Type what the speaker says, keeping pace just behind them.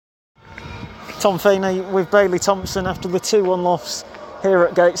Tom Feeney with Bailey Thompson after the 2-1 loss here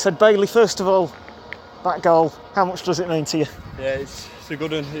at Gateshead. Bailey, first of all, that goal, how much does it mean to you? Yeah, it's a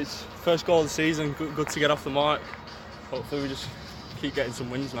good one. It's first goal of the season, good to get off the mark. Hopefully we just keep getting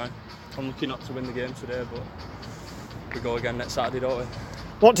some wins now. I'm lucky not to win the game today, but we go again next Saturday, don't we?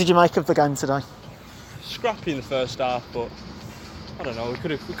 What did you make of the game today? Scrappy in the first half, but I don't know, we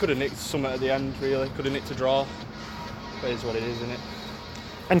could have nicked something at the end, really. Could have nicked a draw. But it is what it is, isn't it?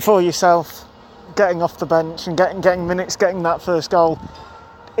 And for yourself, getting off the bench and getting minutes, getting that first goal,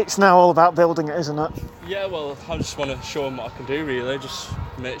 it's now all about building it, isn't it? Yeah, well, I just want to show them what I can do, really. Just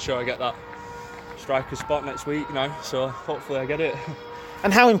make sure I get that striker spot next week, so hopefully I get it.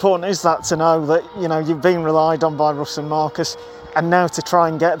 And how important is that to know that, you've been relied on by Russ and Marcus, and now to try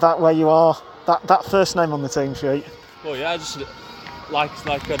and get that where you are, that first name on the team sheet? Well, yeah, just like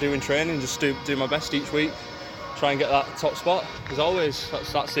I do in training, just do my best each week, try and get that top spot. As always,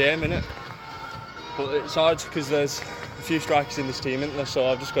 that's the aim, innit? But it's hard because there's a few strikers in this team, isn't there? So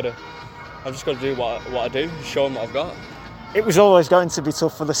I've just got to do what I do, show them what I've got. It was always going to be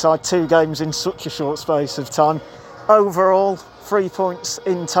tough for the side, 2 games in such a short space of time. Overall, 3 points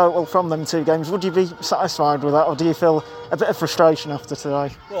in total from them 2 games. Would you be satisfied with that, or do you feel a bit of frustration after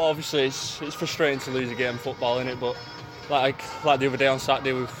today? Well, obviously it's frustrating to lose a game of football, innit? But like the other day on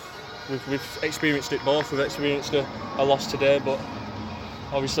Saturday, we've experienced it both. We've experienced a loss today, but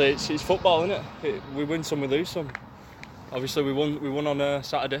obviously it's football, innit? We win some, we lose some. Obviously we won on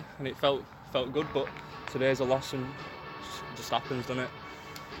Saturday, and it felt good. But today's a loss, and it just happens, doesn't it?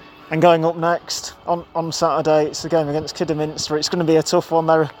 And going up next on Saturday, it's the game against Kidderminster. It's going to be a tough one.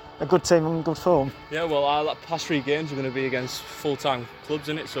 They're a good team and good form. Yeah, well, our past 3 games are going to be against full-time clubs,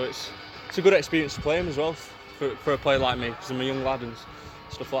 innit? So it's a good experience to play them as well for a player like me, because I'm a young lad and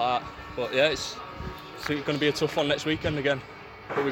stuff like that. But yeah, it's going to be a tough one next weekend again.